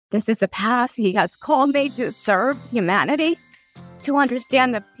This is a path He has called me to serve humanity, to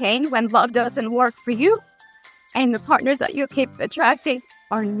understand the pain when love doesn't work for you, and the partners that you keep attracting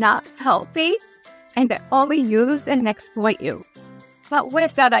are not healthy, and they only use and exploit you. But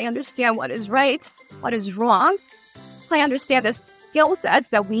with that, I understand what is right, what is wrong. I understand the skill sets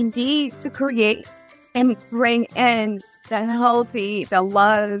that we need to create and bring in the healthy, the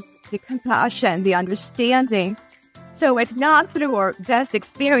love, the compassion, the understanding. So it's not through our best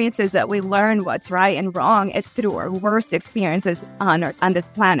experiences that we learn what's right and wrong. It's through our worst experiences on this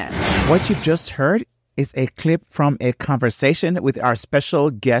planet. What you've just heard is a clip from a conversation with our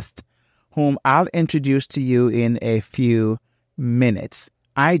special guest, whom I'll introduce to you in a few minutes.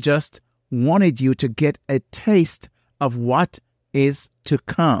 I just wanted you to get a taste of what is to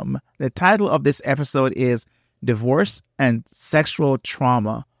come. The title of this episode is Divorce and Sexual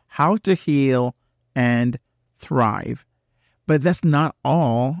Trauma, How to Heal and Thrive. But that's not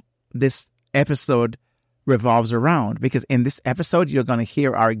all this episode revolves around, because in this episode, you're going to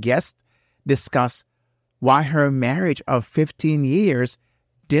hear our guest discuss why her marriage of 15 years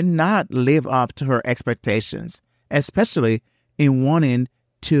did not live up to her expectations, especially in wanting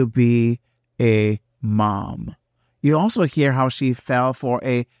to be a mom. You also hear how she fell for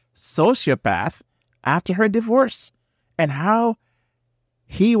a sociopath after her divorce and how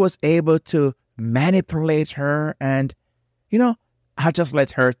he was able to manipulate her. And, I'll just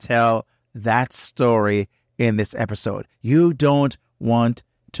let her tell that story in this episode. You don't want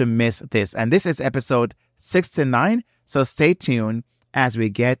to miss this. And this is episode 69. So stay tuned as we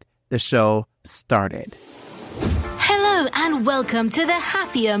get the show started. Hello and welcome to the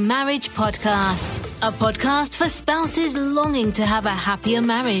Happier Marriage Podcast, a podcast for spouses longing to have a happier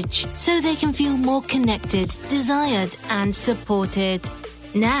marriage so they can feel more connected, desired and supported.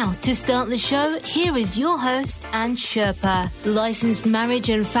 Now, to start the show, here is your host and Sherpa, licensed marriage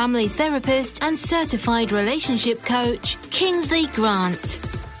and family therapist and certified relationship coach, Kingsley Grant.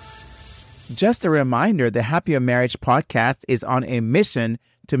 Just a reminder, the Happier Marriage Podcast is on a mission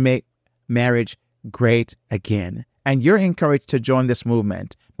to make marriage great again. And you're encouraged to join this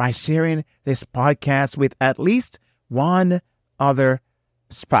movement by sharing this podcast with at least one other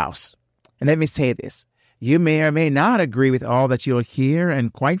spouse. And let me say this. You may or may not agree with all that you'll hear,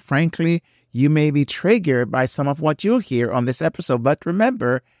 and quite frankly, you may be triggered by some of what you'll hear on this episode. But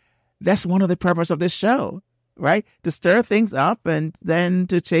remember, that's one of the purpose of this show, right? To stir things up and then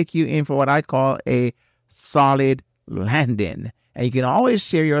to take you in for what I call a solid landing. And you can always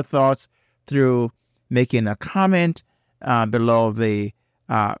share your thoughts through making a comment below the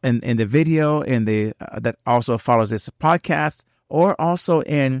in the video that also follows this podcast, or also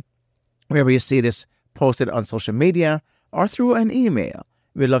in wherever you see this posted on social media or through an email.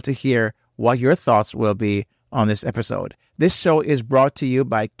 We'd love to hear what your thoughts will be on this episode. This show is brought to you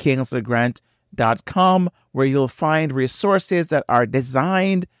by KingsleyGrant.com, where you'll find resources that are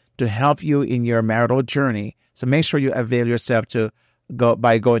designed to help you in your marital journey. So make sure you avail yourself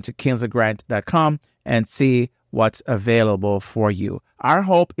going to KingsleyGrant.com and see what's available for you. Our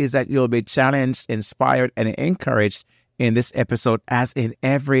hope is that you'll be challenged, inspired, and encouraged in this episode as in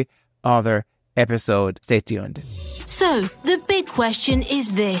every other episode. Stay tuned. So, the big question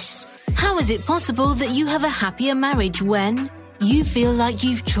is this. How is it possible that you have a happier marriage when you feel like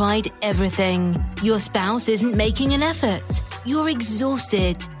you've tried everything? Your spouse isn't making an effort. You're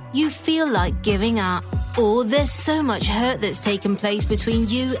exhausted. You feel like giving up. Or there's so much hurt that's taken place between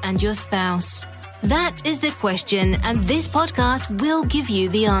you and your spouse. That is the question, and this podcast will give you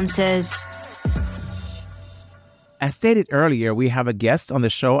the answers. As stated earlier, we have a guest on the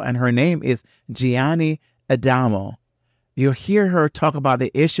show, and her name is Jianny Adamo. You'll hear her talk about the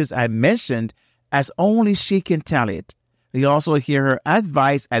issues I mentioned as only she can tell it. You'll also hear her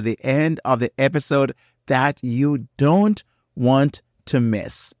advice at the end of the episode that you don't want to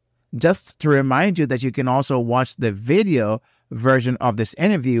miss. Just to remind you that you can also watch the video version of this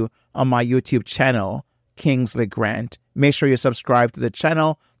interview on my YouTube channel, Kingsley Grant. Make sure you subscribe to the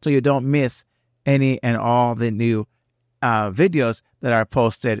channel so you don't miss any and all the new videos that are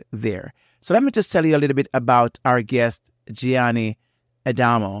posted there. So let me just tell you a little bit about our guest, Jianny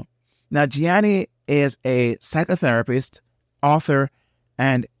Adamo. Now, Jianny is a psychotherapist, author,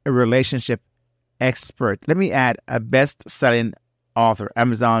 and a relationship expert. Let me add a best-selling author,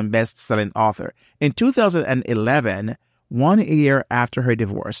 Amazon best-selling author. In 2011, 1 year after her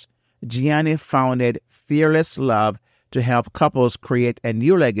divorce, Jianny founded Fearless Love to help couples create a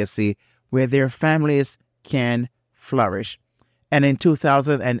new legacy where their families can flourish. And in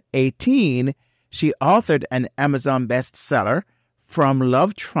 2018, she authored an Amazon bestseller, From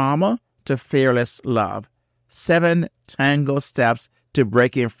Love Trauma to Fearless Love, 7 Tango Steps to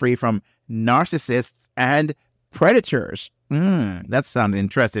breaking free from narcissists and predators. That sounds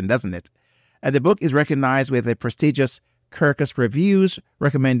interesting, doesn't it? And the book is recognized with a prestigious Kirkus Reviews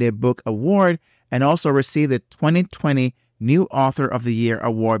Recommended Book Award and also received the 2020 New Author of the Year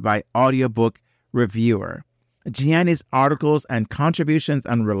Award by Audiobook Reviewer. Jianny's articles and contributions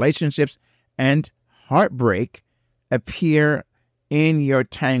on relationships and heartbreak appear in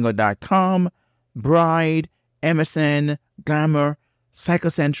yourtango.com, Bride, MSN, Glamour,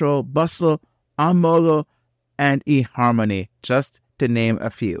 Psychocentral, Bustle, Amolo, and eHarmony, just to name a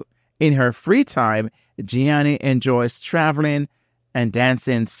few. In her free time, Jianny enjoys traveling and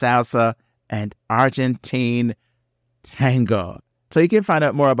dancing salsa and Argentine tango. So you can find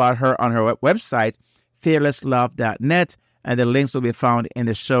out more about her on her website, fearlesslove.net, and the links will be found in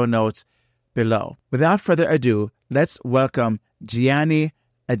the show notes below. Without further ado, let's welcome Jianny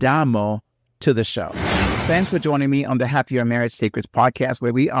Adamo to the show. Thanks for joining me on the Happier Marriage Secrets podcast,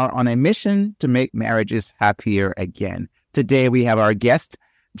 where we are on a mission to make marriages happier again. Today, we have our guest,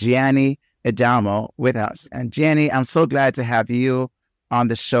 Jianny Adamo, with us. And Jianny, I'm so glad to have you on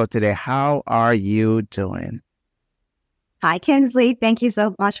the show today. How are you doing? Hi, Kinsley. Thank you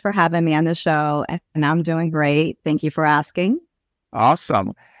so much for having me on the show. And I'm doing great. Thank you for asking.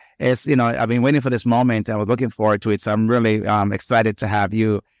 Awesome. I've been waiting for this moment. I was looking forward to it. So I'm really excited to have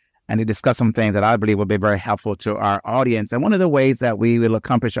you and to discuss some things that I believe will be very helpful to our audience. And one of the ways that we will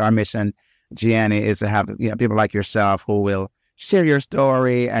accomplish our mission, Jianny, is to have people like yourself who will share your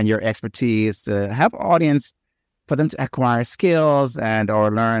story and your expertise to have audience for them to acquire skills and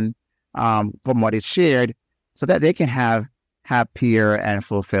or learn from what is shared so that they can have happier and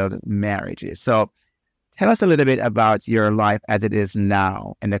fulfilled marriages. So tell us a little bit about your life as it is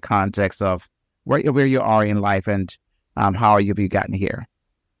now in the context of where you are in life and how have you gotten here?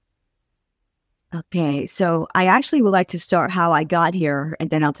 Okay, so I actually would like to start how I got here, and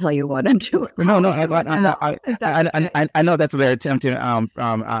then I'll tell you what I'm doing. No, I know that's a very tempting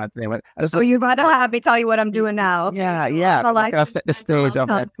thing. So you'd rather have me tell you what I'm doing now? Yeah. I'll set the stage of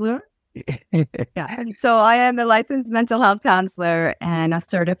that. Yeah. So I am a licensed mental health counselor and a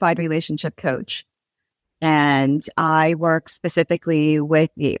certified relationship coach. And I work specifically with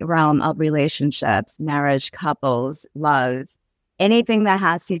the realm of relationships, marriage, couples, love. Anything that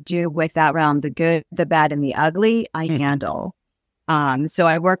has to do with that realm, the good, the bad, and the ugly, I handle. So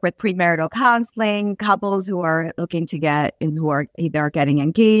I work with premarital counseling, couples who are looking to who are either getting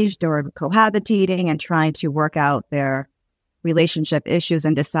engaged or cohabitating and trying to work out their relationship issues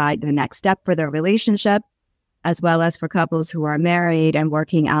and decide the next step for their relationship, as well as for couples who are married and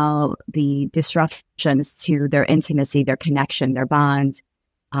working out the disruptions to their intimacy, their connection, their bond,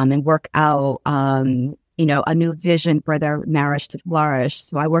 and work out a new vision for their marriage to flourish.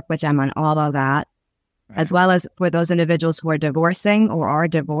 So I work with them on all of that, as well as for those individuals who are divorcing or are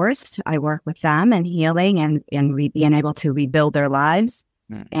divorced. I work with them and healing and being able to rebuild their lives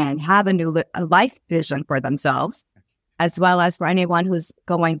and have a new life vision for themselves, as well as for anyone who's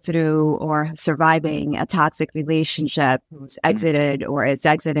going through or surviving a toxic relationship, who's exited or is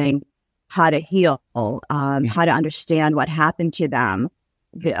exiting, how to heal, how to understand what happened to them,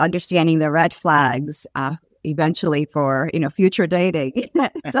 understanding the red flags, eventually for future dating,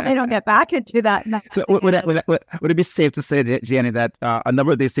 so they don't get back into that. So would it be safe to say, Jianny, that a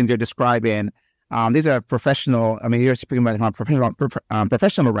number of these things you're describing, these are professional? I mean, you're speaking about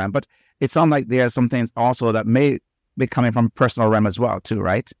professional realm, but it sounds like there are some things also that may be coming from personal realm as well, too,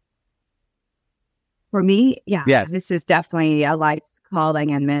 right? For me, yeah, yes. This is definitely a life's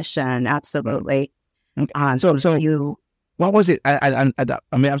calling and mission. Absolutely. Okay. So what was it?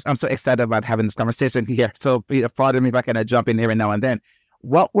 I'm so excited about having this conversation here. So pardon me if I can jump in every now and then.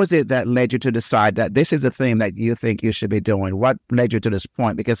 What was it that led you to decide that this is the thing that you think you should be doing? What led you to this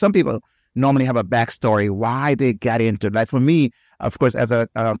point? Because some people normally have a backstory why they got into it. Like for me, of course, as a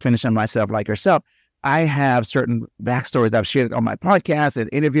clinician myself, like yourself, I have certain backstories that I've shared on my podcast and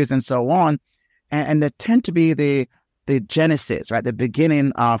interviews and so on, and they tend to be the genesis, right? The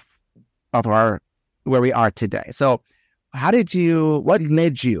beginning of our where we are today. So what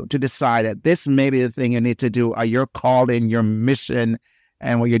led you to decide that this may be the thing you need to do, or your calling, your mission,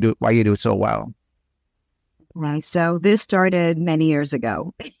 and why you do so well? Right. So this started many years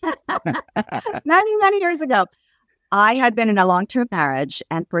ago. many years ago. I had been in a long-term marriage,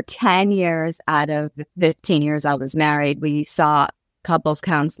 and for 10 years out of the 15 years I was married, we saw couples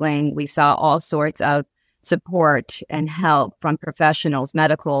counseling. We saw all sorts of support and help from professionals,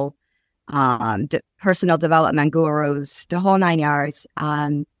 medical, personal development gurus, the whole 9 yards.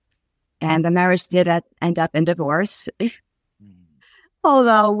 And the marriage did end up in divorce,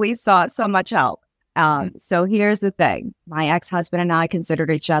 although we sought so much help. So here's the thing. My ex-husband and I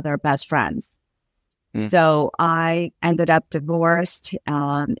considered each other best friends. So I ended up divorced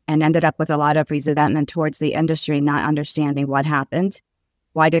and ended up with a lot of resentment towards the industry, not understanding what happened.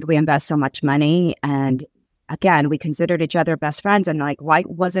 Why did we invest so much money? And again, we considered each other best friends. And like, why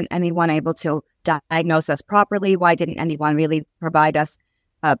wasn't anyone able to diagnose us properly? Why didn't anyone really provide us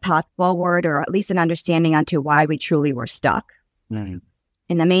a path forward, or at least an understanding onto why we truly were stuck? In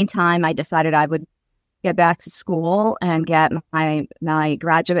the meantime, I decided I would get back to school and get my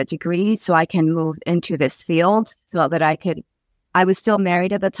graduate degree so I can move into this field so that I was still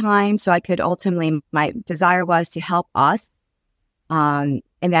married at the time, so I could ultimately, my desire was to help us and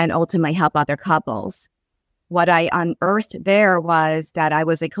then ultimately help other couples. What I unearthed there was that I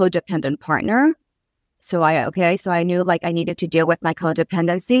was a codependent partner. So I knew like I needed to deal with my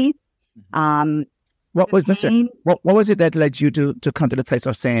codependency. What was it that led you to come to the place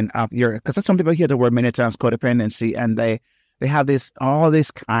of saying because some people hear the word many times codependency and they have all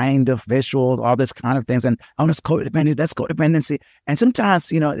this kind of visuals, all this kind of things, and that's codependent, that's codependency. And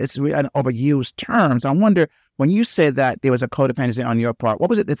sometimes, it's really an overused term. So I wonder, when you said that there was a codependency on your part, what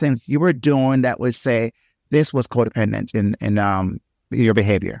was it the things you were doing that would say this was codependent in your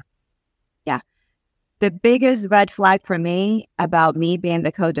behavior? Yeah. The biggest red flag for me about me being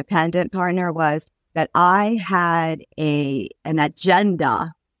the codependent partner was that I had an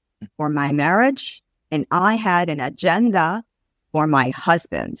agenda for my marriage, and I had an agenda for my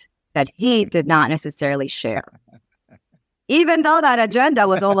husband that he did not necessarily share. Even though that agenda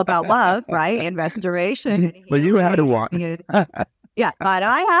was all about love, right, and restoration. Well, you had one. Yeah, but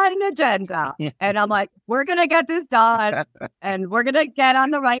I had an agenda, and I'm like, we're going to get this done, and we're going to get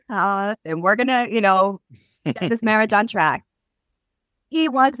on the right path, and we're going to, get this marriage on track. He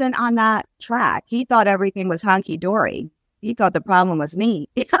wasn't on that track. He thought everything was hunky-dory. He thought the problem was me.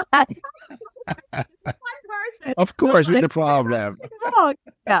 Of course, it's the problem.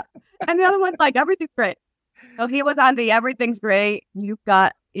 Yeah. And the other one's like, everything's great. So he was on the everything's great. You've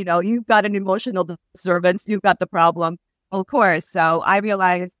got an emotional disturbance. You've got the problem. Of course. So I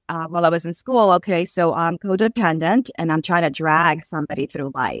realized while I was in school, so I'm codependent and I'm trying to drag somebody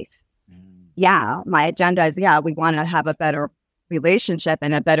through life. Yeah. My agenda is, we want to have a better relationship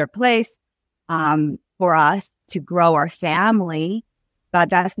and a better place for us to grow our family, but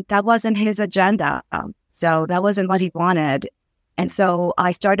that wasn't his agenda. So that wasn't what he wanted. And so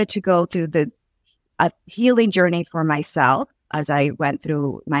I started to go through a healing journey for myself as I went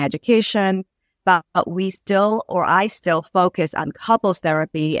through my education, but I still focus on couples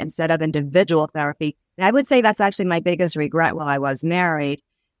therapy instead of individual therapy. And I would say that's actually my biggest regret while I was married,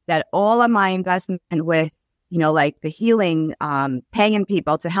 that all of my investment with like the healing, paying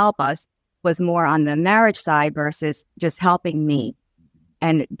people to help us was more on the marriage side versus just helping me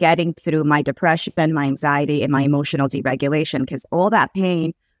and getting through my depression, my anxiety, and my emotional deregulation, because all that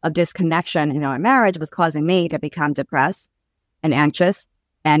pain of disconnection in our marriage was causing me to become depressed and anxious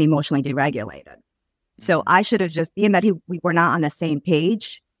and emotionally deregulated. So I should have just, being that we were not on the same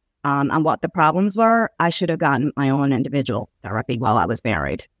page on what the problems were, I should have gotten my own individual therapy while I was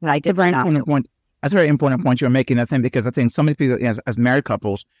married. But I did not. That's a very important point you're making, I think, because I think so many people, as married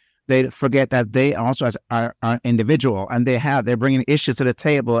couples, they forget that they also are individual, and they're bringing issues to the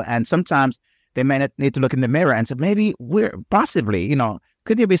table, and sometimes they may not need to look in the mirror and say, maybe we're possibly,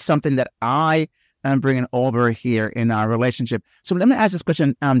 could there be something that I am bringing over here in our relationship? So let me ask this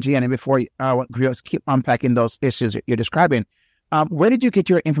question, Jianny, before you keep unpacking those issues you're describing. Where did you get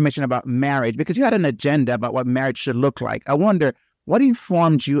your information about marriage? Because you had an agenda about what marriage should look like. I wonder, what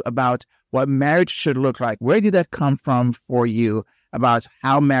informed you about what marriage should look like? Where did that come from for you about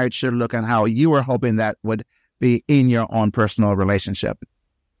how marriage should look and how you were hoping that would be in your own personal relationship?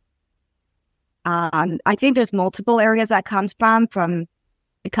 I think there's multiple areas that comes from.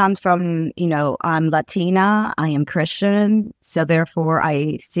 It comes from, I'm Latina, I am Christian. So therefore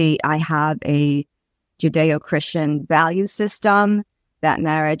I have a Judeo-Christian value system that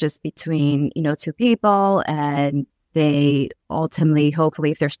marriage is between, two people, and they ultimately,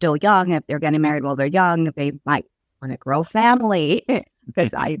 hopefully, if they're still young, if they're getting married while they're young, they might want to grow family.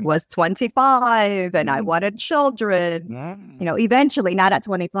 Because I was 25 and I wanted children, eventually, not at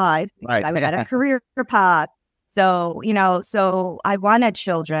 25. Right. I was at a career path. So, so I wanted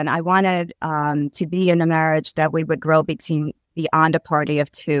children. I wanted to be in a marriage that we would grow beyond a party of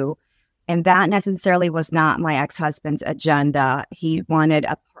two. And that necessarily was not my ex-husband's agenda. He wanted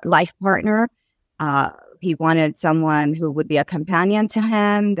a life partner. He wanted someone who would be a companion to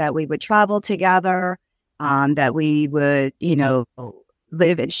him, that we would travel together, that we would,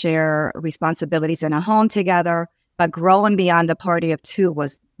 live and share responsibilities in a home together. But growing beyond the party of two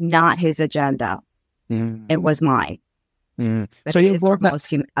was not his agenda. It was mine. So you both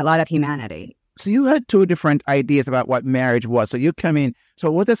a lot of humanity. So you had two different ideas about what marriage was. So you come in.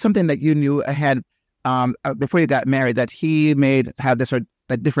 So was that something that you knew ahead before you got married, that he have this a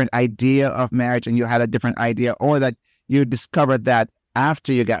different idea of marriage and you had a different idea, or that you discovered that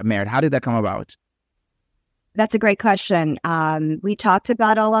after you got married? How did that come about? That's a great question. We talked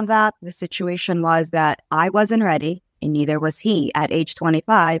about all of that. The situation was that I wasn't ready, and neither was he. At age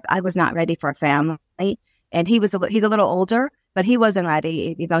 25, I was not ready for a family, and he's a little older, but he wasn't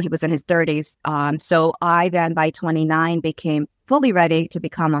ready, even though he was in his 30s. So I then, by 29, became fully ready to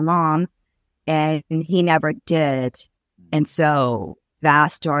become a mom, and he never did. And so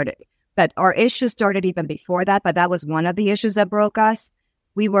that started. But our issues started even before that, but that was one of the issues that broke us.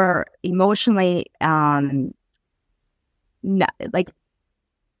 We were emotionally,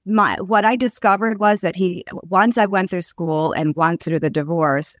 what I discovered was that once I went through school and went through the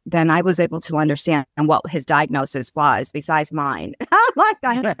divorce, then I was able to understand what his diagnosis was, besides mine. My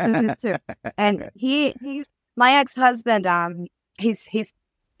diagnosis too. And my ex-husband, he's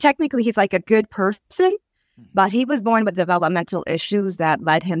technically, he's like a good person, but he was born with developmental issues that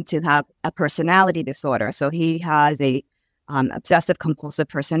led him to have a personality disorder. So he has a obsessive compulsive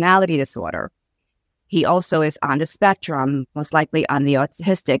personality disorder. He also is on the spectrum, most likely on the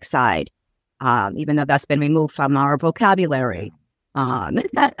autistic side, even though that's been removed from our vocabulary. And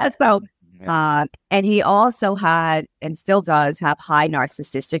he also had, and still does have, high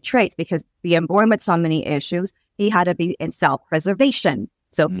narcissistic traits, because being born with so many issues, he had to be in self-preservation.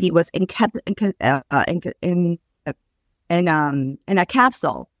 So he was in a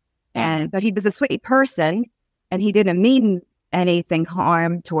capsule, but he was a sweet person, and he didn't mean anything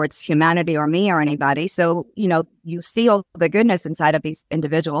harm towards humanity or me or anybody. So, you see all the goodness inside of these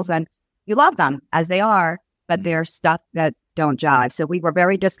individuals and you love them as they are, but there's stuff that don't jive. So we were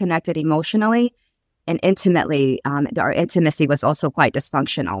very disconnected emotionally and intimately. Our intimacy was also quite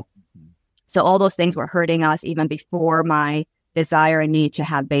dysfunctional. So all those things were hurting us even before my desire and need to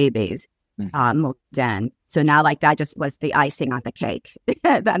have babies moved in. So now, that just was the icing on the cake.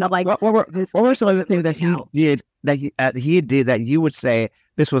 Then I'm like, what were some of the things that he did that you would say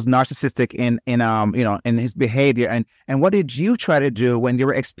this was narcissistic in his behavior, and what did you try to do when you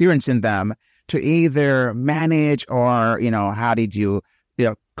were experiencing them to either manage or how did you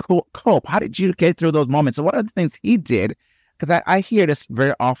cope? How did you get through those moments? So what are the things he did? Because I hear this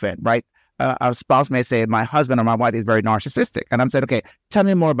very often, right? A spouse may say, my husband or my wife is very narcissistic. And I'm saying, okay, tell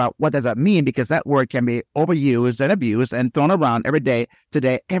me more about what does that mean? Because that word can be overused and abused and thrown around every day.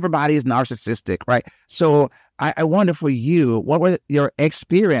 Today, everybody is narcissistic, right? So I wonder for you, what was your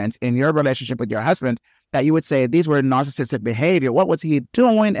experience in your relationship with your husband that you would say these were narcissistic behavior? What was he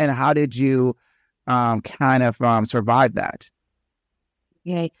doing, and how did you survive that?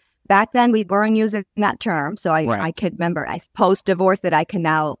 Okay. Back then, we weren't using that term, so I could remember post-divorce that I can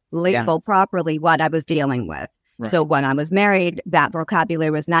now label properly what I was dealing with. Right. So when I was married, that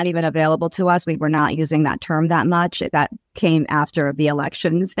vocabulary was not even available to us. We were not using that term that much. That came after the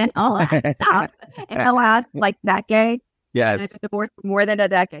elections and all that stuff in the last decade. Yes. And I've been divorced for more than a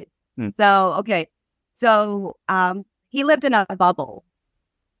decade. So, okay. So he lived in a bubble,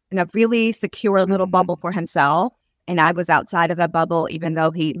 in a really secure little bubble for himself. And I was outside of that bubble, even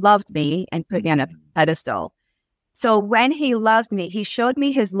though he loved me and put me on a pedestal. So when he loved me, he showed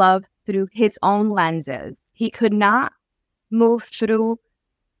me his love through his own lenses. He could not move through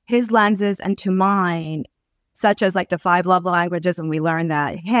his lenses into mine, such as the 5 love languages. And we learned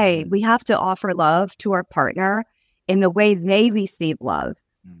that, hey, we have to offer love to our partner in the way they receive love,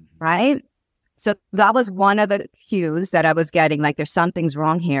 right? So that was one of the cues that I was getting, there's something's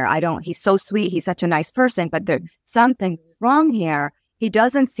wrong here. He's so sweet. He's such a nice person, but there's something wrong here. He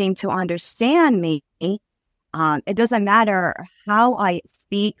doesn't seem to understand me. It doesn't matter how I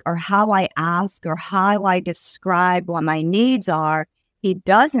speak or how I ask or how I describe what my needs are. He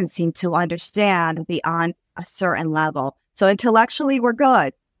doesn't seem to understand beyond a certain level. So intellectually, we're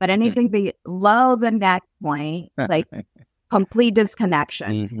good, but anything below the neck point, complete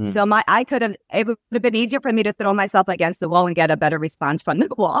disconnection. So it would have been easier for me to throw myself against the wall and get a better response from the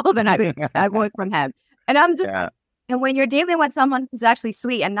wall than I would from him. And I'm just, and when you're dealing with someone who's actually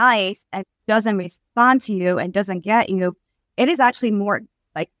sweet and nice and doesn't respond to you and doesn't get you, it is actually more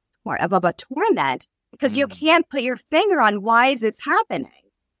of a torment, because you can't put your finger on why is this happening.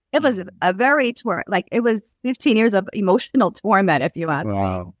 It was a very it was 15 years of emotional torment, if you ask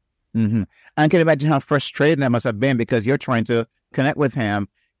me. Mm-hmm. I can imagine how frustrating that must have been, because you're trying to connect with him.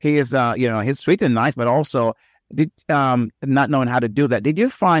 He is, he's sweet and nice, but also not knowing how to do that. Did you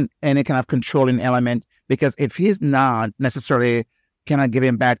find any kind of controlling element? Because if he's not necessarily kind of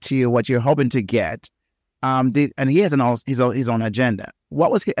giving back to you what you're hoping to get, and he has his own agenda.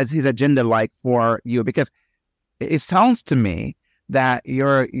 What was his agenda like for you? Because it sounds to me that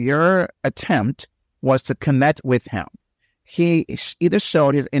your attempt was to connect with him. He either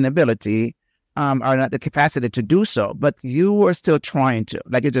showed his inability or not the capacity to do so, but you were still trying to.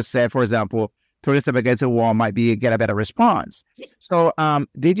 Like you just said, for example, throw yourself against a wall might get a better response. So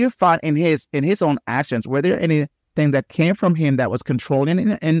did you find in his own actions, were there anything that came from him that was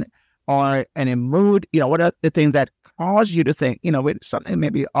controlling or any mood? What are the things that caused you to think, wait, something may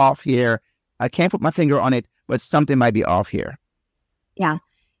be off here. I can't put my finger on it, but something might be off here. Yeah.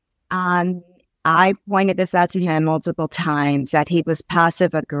 I pointed this out to him multiple times that he was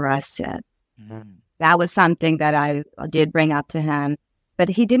passive aggressive. Mm-hmm. That was something that I did bring up to him, but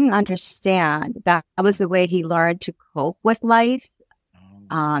he didn't understand that was the way he learned to cope with life.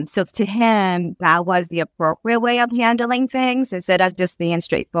 So to him, that was the appropriate way of handling things instead of just being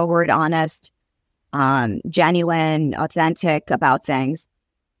straightforward, honest, genuine, authentic about things.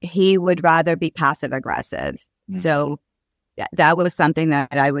 He would rather be passive aggressive. Mm-hmm. So that was something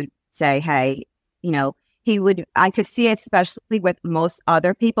that I would say, hey, I could see it, especially with most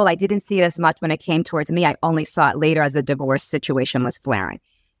other people. I didn't see it as much when it came towards me. I only saw it later as the divorce situation was flaring.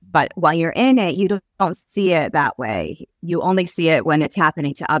 But while you're in it, you don't see it that way. You only see it when it's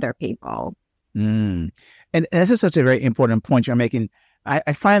happening to other people. And this is such a very important point you're making.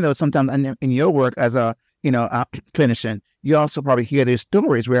 I find though sometimes in your work as a clinician, you also probably hear these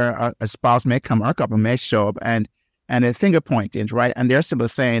stories where a spouse may come or a couple may show up and they're finger pointing, right? And they're simply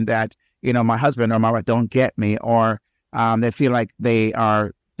saying that, my husband or my wife don't get me, or they feel like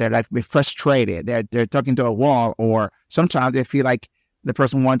they're like frustrated. They're talking to a wall, or sometimes they feel like the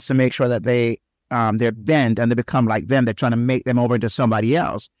person wants to make sure that they're bent and they become like them. They're trying to make them over to somebody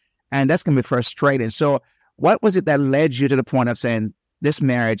else, and that's gonna be frustrating. So, what was it that led you to the point of saying this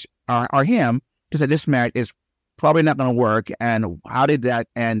marriage or him to say this marriage is probably not going to work? And how did that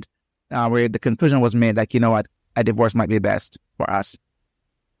end? Where the conclusion was made, like, what, a divorce might be best for us.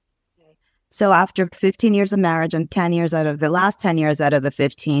 So after 15 years of marriage and the last 10 years out of the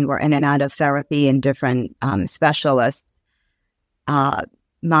 15 were in and out of therapy and different specialists,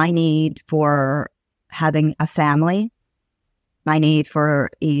 my need for having a family, my need for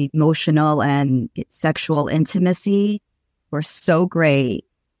emotional and sexual intimacy were so great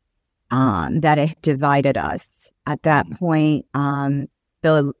that it divided us. At that point,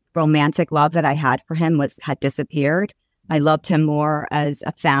 the romantic love that I had for him had disappeared. I loved him more as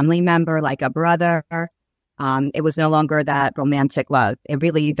a family member, like a brother. It was no longer that romantic love. It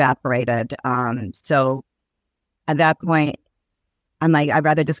really evaporated. So at that point, I'm like, I'd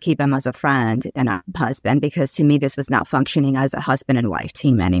rather just keep him as a friend than a husband, because to me, this was not functioning as a husband and wife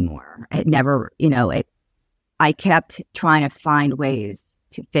team anymore. It never, I kept trying to find ways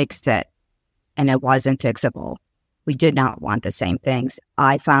to fix it, and it wasn't fixable. We did not want the same things.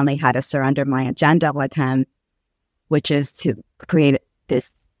 I finally had to surrender my agenda with him, which is to create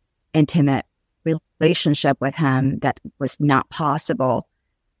this intimate relationship with him that was not possible,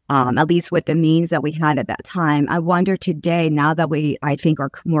 at least with the means that we had at that time. I wonder today, now that I think, are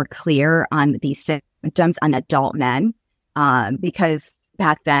more clear on these symptoms on adult men, because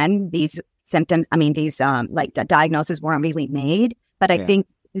back then, these symptoms, like the diagnosis weren't really made, but I think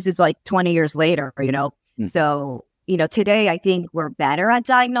this is like 20 years later, So, today I think we're better at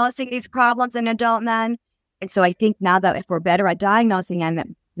diagnosing these problems in adult men. And so I think now that if we're better at diagnosing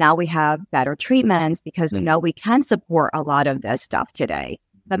and now we have better treatments, because we know we can support a lot of this stuff today.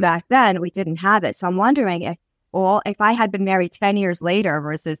 But back then we didn't have it. So I'm wondering if I had been married 10 years later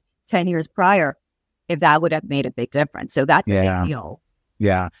versus 10 yeyears prior, if that would have made a big difference. So that's a big deal.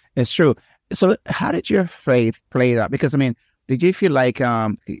 Yeah, it's true. So how did your faith play that? Because, did you feel like,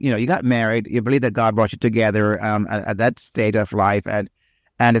 you got married, you believe that God brought you together at that stage of life,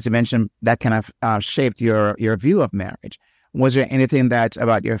 and as you mentioned, that kind of shaped your view of marriage. Was there anything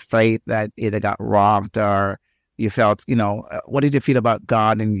about your faith that either got rocked, or you felt, what did you feel about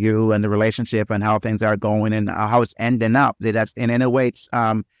God and you and the relationship and how things are going and how it's ending up? Did that in any way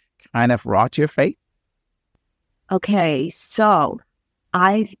kind of rocked your faith? Okay, so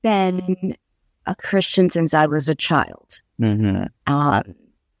I've been a Christian since I was a child. Mm-hmm.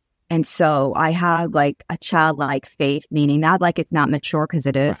 And so I have like a childlike faith, meaning not like it's not mature, because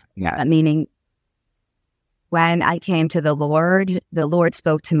it is, but meaning when I came to the Lord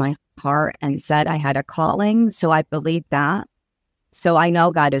spoke to my heart and said I had a calling. So I believe that. So I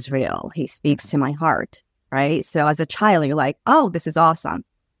know God is real. He speaks to my heart, right? So as a child, you're like, oh, this is awesome.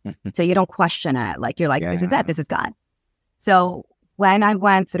 So you don't question it. Like, you're like, this is it. This is God. So when I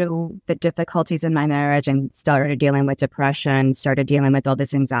went through the difficulties in my marriage and started dealing with depression, started dealing with all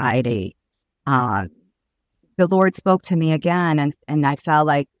this anxiety, the Lord spoke to me again, and I felt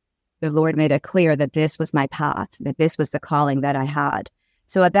like the Lord made it clear that this was my path, that this was the calling that I had.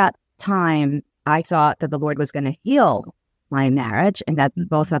 So at that time, I thought that the Lord was going to heal my marriage and that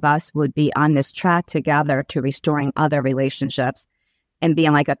both of us would be on this track together to restoring other relationships and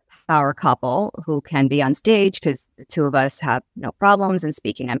being like a power couple who can be on stage because the two of us have no problems in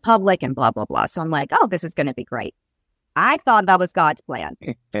speaking in public and blah, blah, blah. So I'm like, oh, this is going to be great. I thought that was God's plan.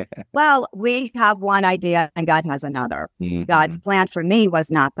 Well, we have one idea and God has another. Mm-hmm. God's plan for me was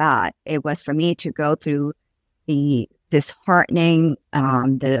not that. It was for me to go through the disheartening,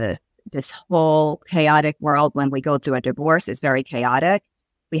 this whole chaotic world. When we go through a divorce, it's very chaotic.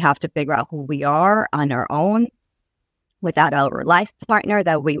 We have to figure out who we are on our own without our life partner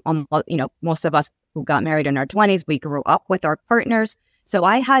that we, most of us who got married in our 20s, we grew up with our partners. So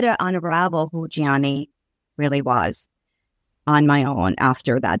I had to unravel who Jianny really was on my own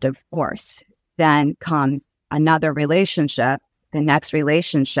after that divorce. Then comes another relationship. The next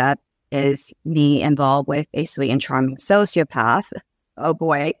relationship is me involved with a sweet and charming sociopath. Oh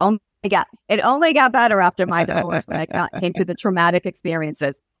boy, it only got better after my divorce when I got into the traumatic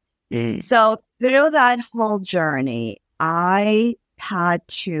experiences. So through that whole journey, I had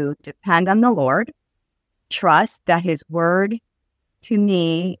to depend on the Lord, trust that his word to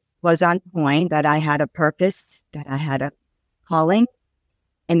me was on point, that I had a purpose, that I had a calling,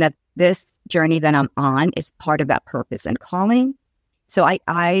 and that this journey that I'm on is part of that purpose and calling. So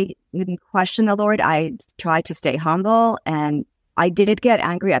I didn't question the Lord. I tried to stay humble, and I did get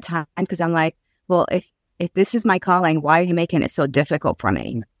angry at times because I'm like, well, if this is my calling, why are you making it so difficult for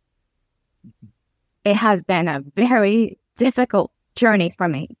me? It has been a very difficult journey for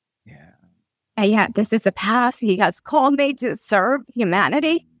me. Yeah. And yet this is a path he has called me to serve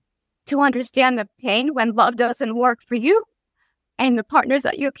humanity, to understand the pain when love doesn't work for you, and the partners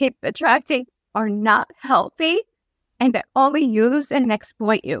that you keep attracting are not healthy, and they only use and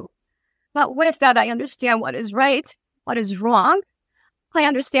exploit you. But with that, I understand what is right, what is wrong. I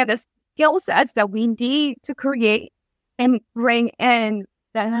understand the skill sets that we need to create and bring in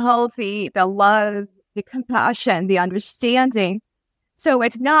the healthy, the love, the compassion, the understanding. So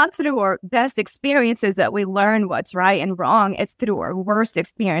it's not through our best experiences that we learn what's right and wrong. It's through our worst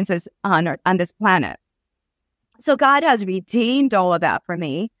experiences on this planet. So God has redeemed all of that for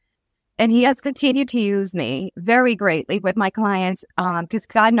me. And he has continued to use me very greatly with my clients because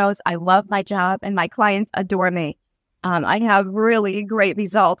God knows I love my job and my clients adore me. I have really great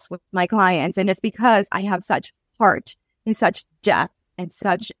results with my clients. And it's because I have such heart and such depth and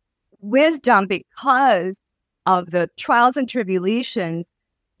such wisdom because of the trials and tribulations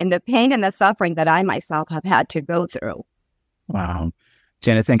and the pain and the suffering that I myself have had to go through. Wow.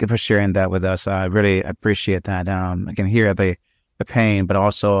 Jianny, thank you for sharing that with us. I really appreciate that. I can hear the pain, but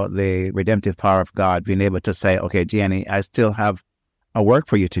also the redemptive power of God being able to say, okay, Jianny, I still have a work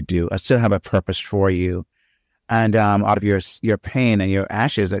for you to do. I still have a purpose for you. And out of your pain and your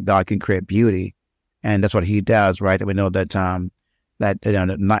ashes, that God can create beauty. And that's what he does, right? And we know that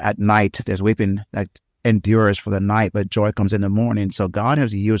at night there's weeping that endures for the night, but joy comes in the morning. So God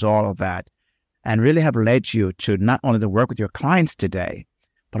has used all of that and really have led you to not only to work with your clients today,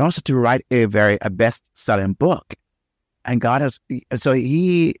 but also to write a best-selling book. And God so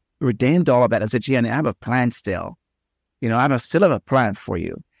he redeemed all of that and said, Jianny, I have a plan still. I still have a plan for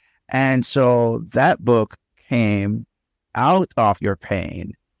you. And so that book came out of your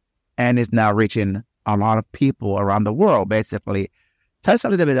pain and is now reaching a lot of people around the world, basically. Tell us a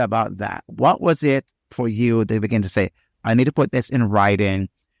little bit about that. What was it for you to begin to say, I need to put this in writing?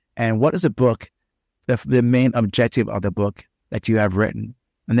 And what is the book, the main objective of the book that you have written?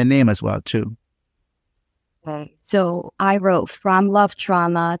 And the name as well, too. Okay. So I wrote From Love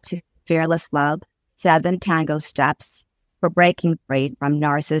Trauma to Fearless Love, 7 Tango Steps for Breaking Free from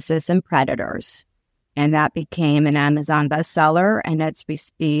Narcissists and Predators. And that became an Amazon bestseller, and it's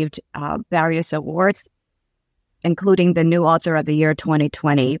received various awards, including the New Author of the Year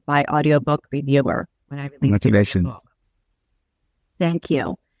 2020 by Audiobook Reviewer. When I released Congratulations. the book. Thank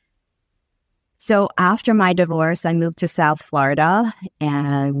you. So after my divorce, I moved to South Florida,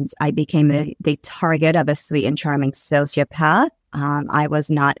 and I became the target of a sweet and charming sociopath. I was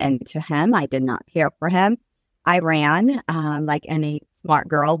not into him. I did not care for him. I ran like any smart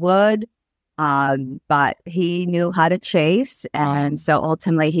girl would. But he knew how to chase. And so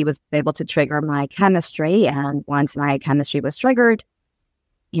ultimately he was able to trigger my chemistry. And once my chemistry was triggered,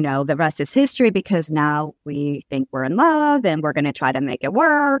 the rest is history because now we think we're in love and we're going to try to make it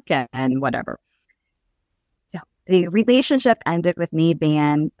work and whatever. So the relationship ended with me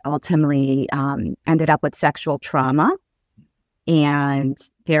being ultimately ended up with sexual trauma. And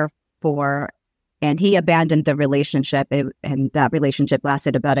therefore And he abandoned the relationship, and that relationship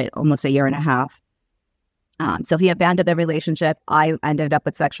lasted about almost a year and a half. So he abandoned the relationship. I ended up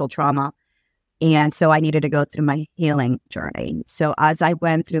with sexual trauma. And so I needed to go through my healing journey. So as I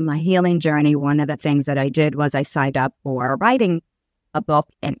went through my healing journey, one of the things that I did was I signed up for writing a book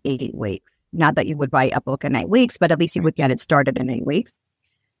in 8 weeks. Not that you would write a book in 8 weeks, but at least you would get it started in 8 weeks.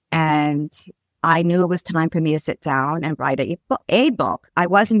 And I knew it was time for me to sit down and write a book. I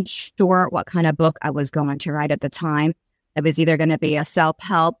wasn't sure what kind of book I was going to write at the time. It was either going to be a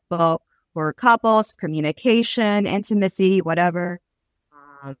self-help book for couples, communication, intimacy, whatever,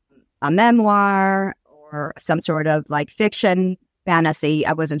 a memoir, or some sort of like fiction, fantasy.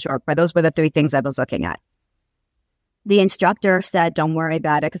 I wasn't sure, but those were the 3 things I was looking at. The instructor said, don't worry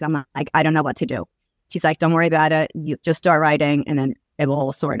about it, because I'm like, I don't know what to do. She's like, don't worry about it. You just start writing and then it will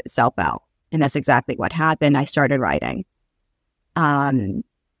all sort itself out. And that's exactly what happened. I started writing. And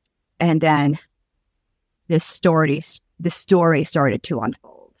then the story started to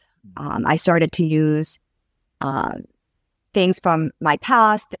unfold. I started to use things from my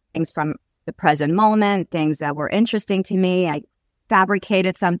past, things from the present moment, things that were interesting to me. I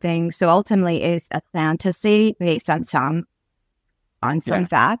fabricated something. So ultimately it's a fantasy based on some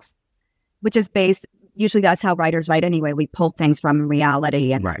facts, which is based. Usually that's how writers write anyway. We pull things from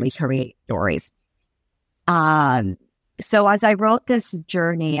reality and we create stories. So as I wrote this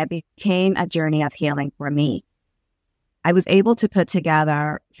journey, it became a journey of healing for me. I was able to put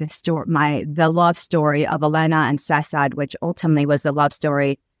together the love story of Elena and Sesad, which ultimately was the love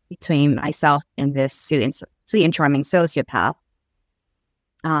story between myself and this sweet and charming sociopath.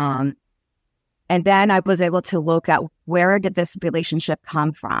 And then I was able to look at, where did this relationship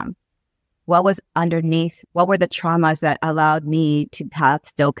come from? What was underneath? What were the traumas that allowed me to have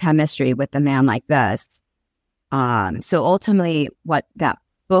still chemistry with a man like this? So ultimately, what that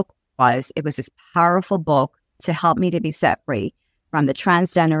book was, it was this powerful book to help me to be set free from the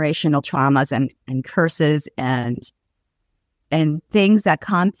transgenerational traumas and curses and things that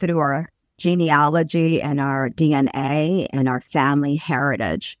come through our genealogy and our DNA and our family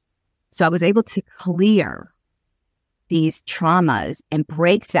heritage. So I was able to clear these traumas and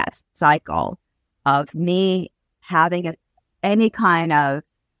break that cycle of me having any kind of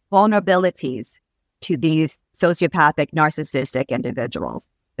vulnerabilities to these sociopathic, narcissistic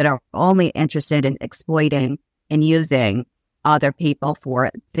individuals that are only interested in exploiting and using other people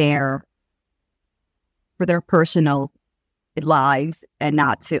for their personal lives and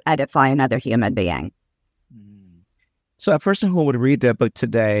not to edify another human being. So a person who would read that book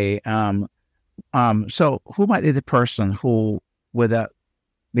today, so who might be the person who would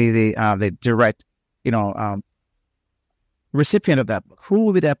be the direct, recipient of that book? Who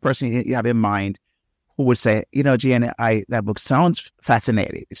would be that person you have in mind who would say, Jianny, that book sounds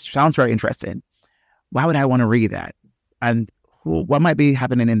fascinating. It sounds very interesting. Why would I want to read that? And what might be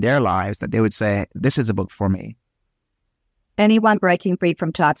happening in their lives that they would say, this is a book for me? Anyone breaking free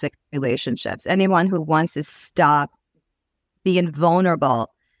from toxic relationships, anyone who wants to stop being vulnerable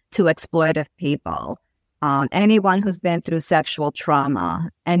to exploitive people, anyone who's been through sexual trauma,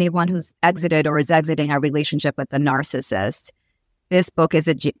 anyone who's exited or is exiting a relationship with a narcissist. This book is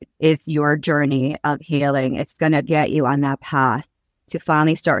your journey of healing. It's going to get you on that path to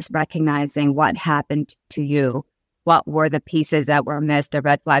finally start recognizing what happened to you, what were the pieces that were missed, the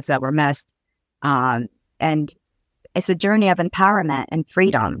red flags that were missed. And it's a journey of empowerment and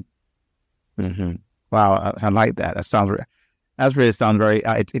freedom. Mm-hmm. Wow, I like that. That sounds very.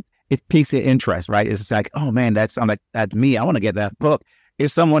 It piques your interest, right? It's just like, oh man, that sounds like that's me. I want to get that book.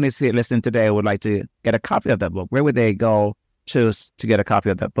 If someone is here listening today would like to get a copy of that book, where would they go to get a copy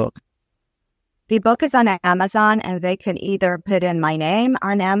of that book? The book is on Amazon, and they can either put in my name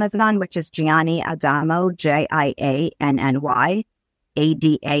on Amazon, which is Jianny Adamo, Jianny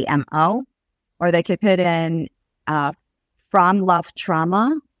Adamo, or they could put in From Love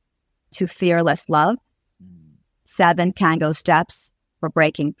Trauma to Fearless Love, 7 Tango Steps for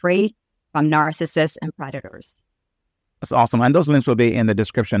Breaking Free from Narcissists and Predators. That's awesome. And those links will be in the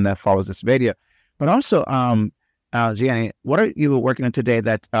description that follows this video. But also, Jianny, what are you working on today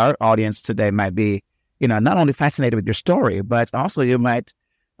that our audience today might be, not only fascinated with your story, but also you might,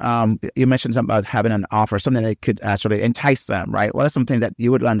 you mentioned something about having an offer, something that could actually entice them, right? What is something that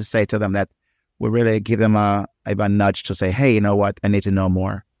you would want to say to them that would really give them a nudge to say, hey, you know what, I need to know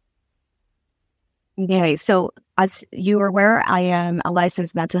more? Okay, so as you are aware, I am a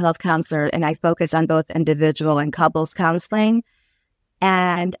licensed mental health counselor, and I focus on both individual and couples counseling.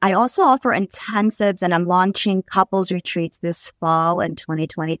 And I also offer intensives, and I'm launching couples retreats this fall in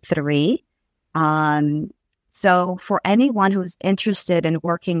 2023. So for anyone who's interested in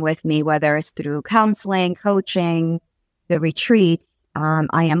working with me, whether it's through counseling, coaching, the retreats,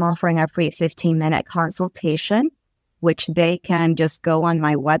 I am offering a free 15-minute consultation, which they can just go on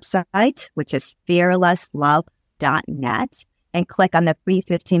my website, which is fearlesslove.net, and click on the free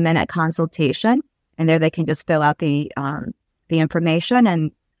 15-minute consultation. And there they can just fill out the information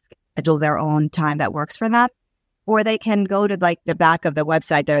and schedule their own time that works for them. Or they can go to like the back of the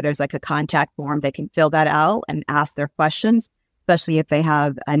website there. There's like a contact form. They can fill that out and ask their questions, especially if they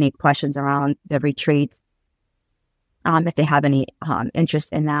have any questions around the retreat, if they have any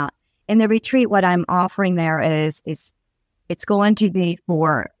interest in that. In the retreat, what I'm offering there is it's going to be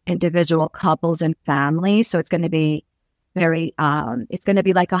for individual couples and families. So it's going to be it's going to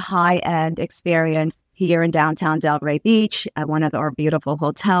be like a high-end experience here in downtown Delray Beach at one of our beautiful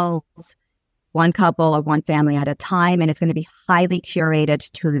hotels, one couple or one family at a time. And it's going to be highly curated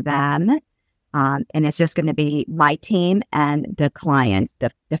to them. And it's just going to be my team and the client,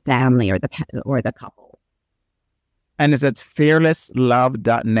 the family or the couple. And it's at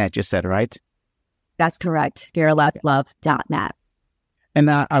fearlesslove.net, you said, right? That's correct. Fearlesslove.net. And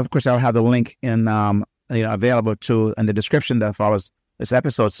of course, I'll have the link in available in the description that follows this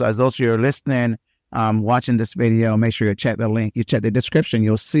episode. So as those of you who are listening, watching this video, make sure you check the link. You check the description.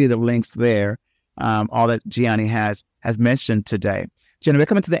 You'll see the links there. All that Jianny has mentioned today. Jianny, we're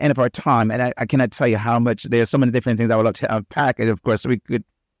coming to the end of our time, and I cannot tell you how much. There's so many different things I would love to unpack. And of course, we could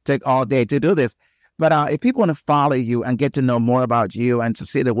take all day to do this. But if people want to follow you and get to know more about you and to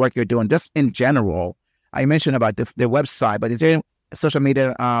see the work you're doing, just in general, I mentioned about the website, but is there a social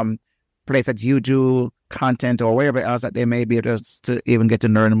media place that you do content or wherever else that they may be able to even get to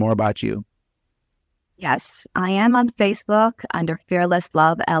learn more about you? Yes, I am on Facebook under Fearless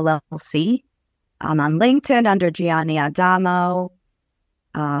Love LLC. I'm on LinkedIn under Jianny Adamo.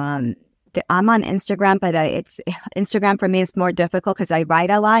 I'm on Instagram, but Instagram for me is more difficult because I write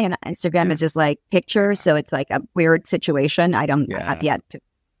a lot, and Instagram is just like pictures, so it's like a weird situation. I have yet to.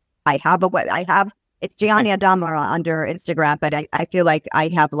 It's Jianny Adamo under Instagram, but I feel like I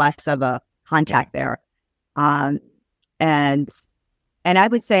have less of a contact there. And I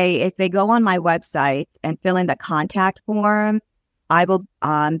would say if they go on my website and fill in the contact form, I will.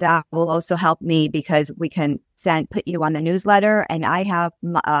 That will also help me because we can put you on the newsletter, and I have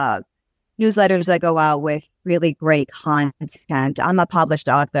newsletters that go out with really great content. I'm a published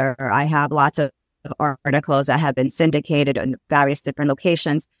author. I have lots of articles that have been syndicated in various different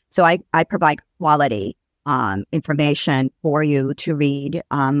locations. So I provide quality information for you to read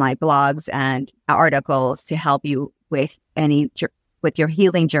my blogs and articles to help you with your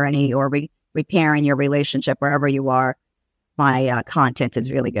healing journey or repairing your relationship wherever you are. My content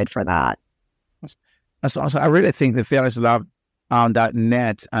is really good for that. So I really think the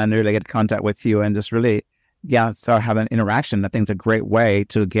fearlesslove.net and really get in contact with you and just really start having an interaction. I think it's a great way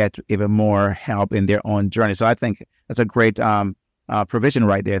to get even more help in their own journey. So I think that's a great provision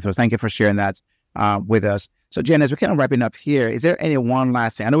right there. So thank you for sharing that with us. So Jen, as we're kind of wrapping up here, is there any one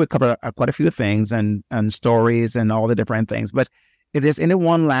last thing? I know we covered quite a few things and stories and all the different things, but if there's any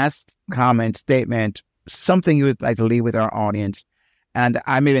one last comment, statement, something you would like to leave with our audience, and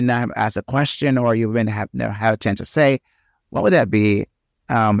I maybe not have asked a question or you may have never had a chance to say, what would that be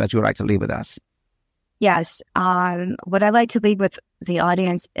that you would like to leave with us? Yes. What I'd like to leave with the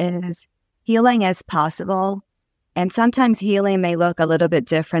audience is healing is possible. And sometimes healing may look a little bit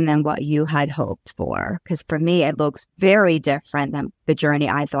different than what you had hoped for. Because for me, it looks very different than the journey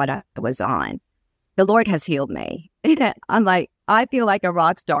I thought I was on. The Lord has healed me. I feel like a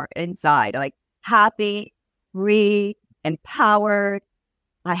rock star inside, like happy, free, empowered.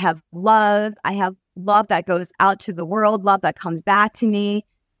 I have love. I have love that goes out to the world, love that comes back to me.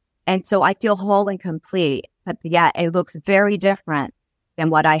 And so I feel whole and complete. But yeah, it looks very different than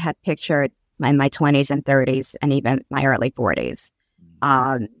what I had pictured in my 20s and 30s and even my early 40s.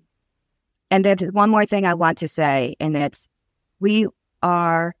 And there's one more thing I want to say, and it's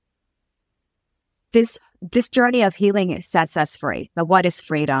this journey of healing sets us free. But what is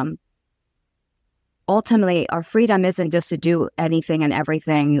freedom? Ultimately, our freedom isn't just to do anything and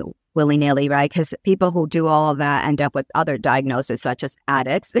everything willy-nilly, right? Because people who do all of that end up with other diagnoses such as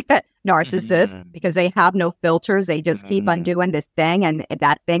addicts, narcissists, because they have no filters. They just keep on doing this thing, and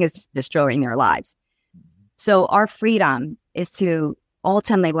that thing is destroying their lives. So our freedom is to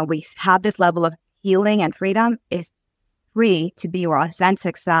ultimately, when we have this level of healing and freedom, is free to be our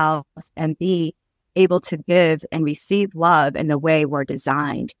authentic selves and be able to give and receive love in the way we're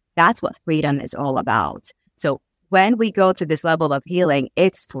designed. That's what freedom is all about. So when we go through this level of healing,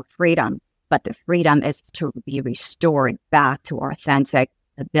 it's for freedom, but the freedom is to be restored back to our authentic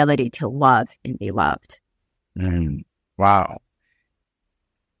ability to love and be loved. Wow.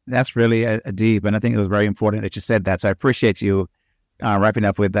 That's really a deep, and I think it was very important that you said that. So I appreciate you wrapping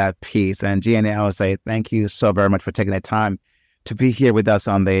up with that piece. And Jianny, I would say thank you so very much for taking the time to be here with us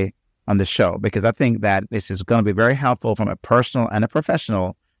on the show, because I think that this is going to be very helpful from a personal and a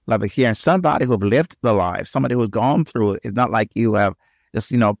professional level here. And somebody who've lived the life, somebody who's gone through it. It's not like you have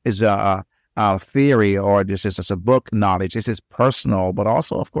just, is a theory or this is just a book knowledge. This is personal, but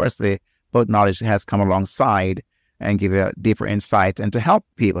also, of course, the book knowledge has come alongside and give you a deeper insight and to help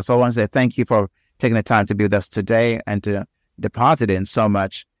people. So I want to say thank you for taking the time to be with us today and to deposit in so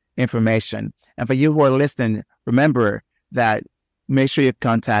much information. And for you who are listening, remember that make sure you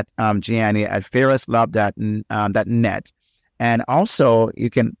contact Jianny at fearlesslove.net. And also you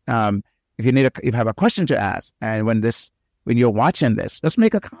can, if you have a question to ask, and when you're watching this, just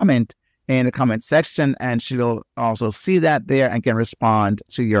make a comment in the comment section, and she'll also see that there and can respond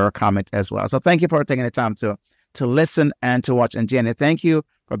to your comment as well. So thank you for taking the time to listen and to watch. And Jianny, thank you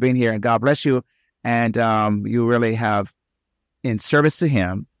for being here, and God bless you. And you really have, in service to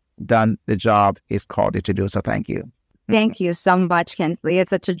him, done the job he's called you to do. So thank you. Thank you so much, Kinsley. It's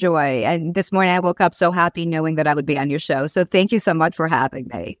such a joy. And this morning I woke up so happy knowing that I would be on your show. So thank you so much for having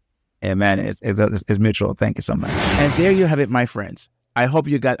me. Amen. It's mutual. Thank you so much. And there you have it, my friends. I hope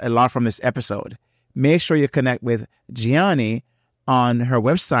you got a lot from this episode. Make sure you connect with Jianny on her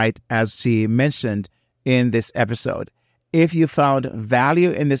website, as she mentioned in this episode. If you found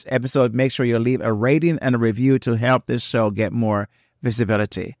value in this episode, make sure you leave a rating and a review to help this show get more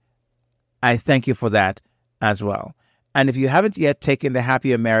visibility. I thank you for that as well. And if you haven't yet taken the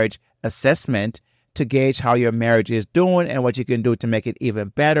Happier Marriage Assessment to gauge how your marriage is doing and what you can do to make it even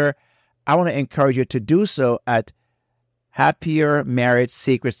better, I want to encourage you to do so at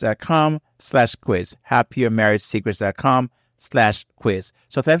happiermarriagesecrets.com/quiz. happiermarriagesecrets.com/quiz.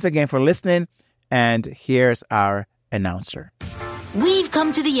 So thanks again for listening. And here's our announcer. We've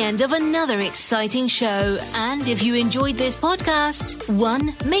come to the end of another exciting show. And if you enjoyed this podcast,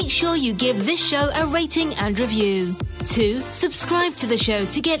 1, make sure you give this show a rating and review. 2, subscribe to the show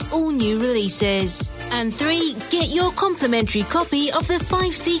to get all new releases. And 3, get your complimentary copy of the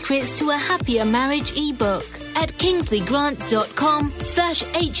 5 Secrets to a Happier Marriage ebook at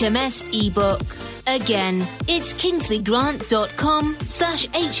kingsleygrant.com/HMS ebook. Again, it's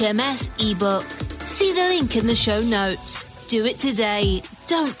kingsleygrant.com/HMS ebook. See the link in the show notes. Do it today.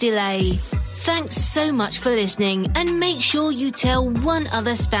 Don't delay. Thanks so much for listening, and make sure you tell one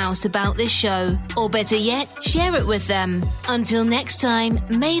other spouse about this show, or better yet, share it with them. Until next time,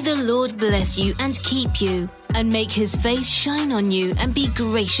 may the Lord bless you and keep you, and make his face shine on you and be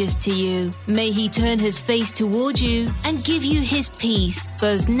gracious to you. May he turn his face toward you and give you his peace,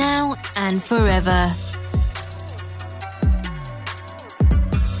 both now and forever.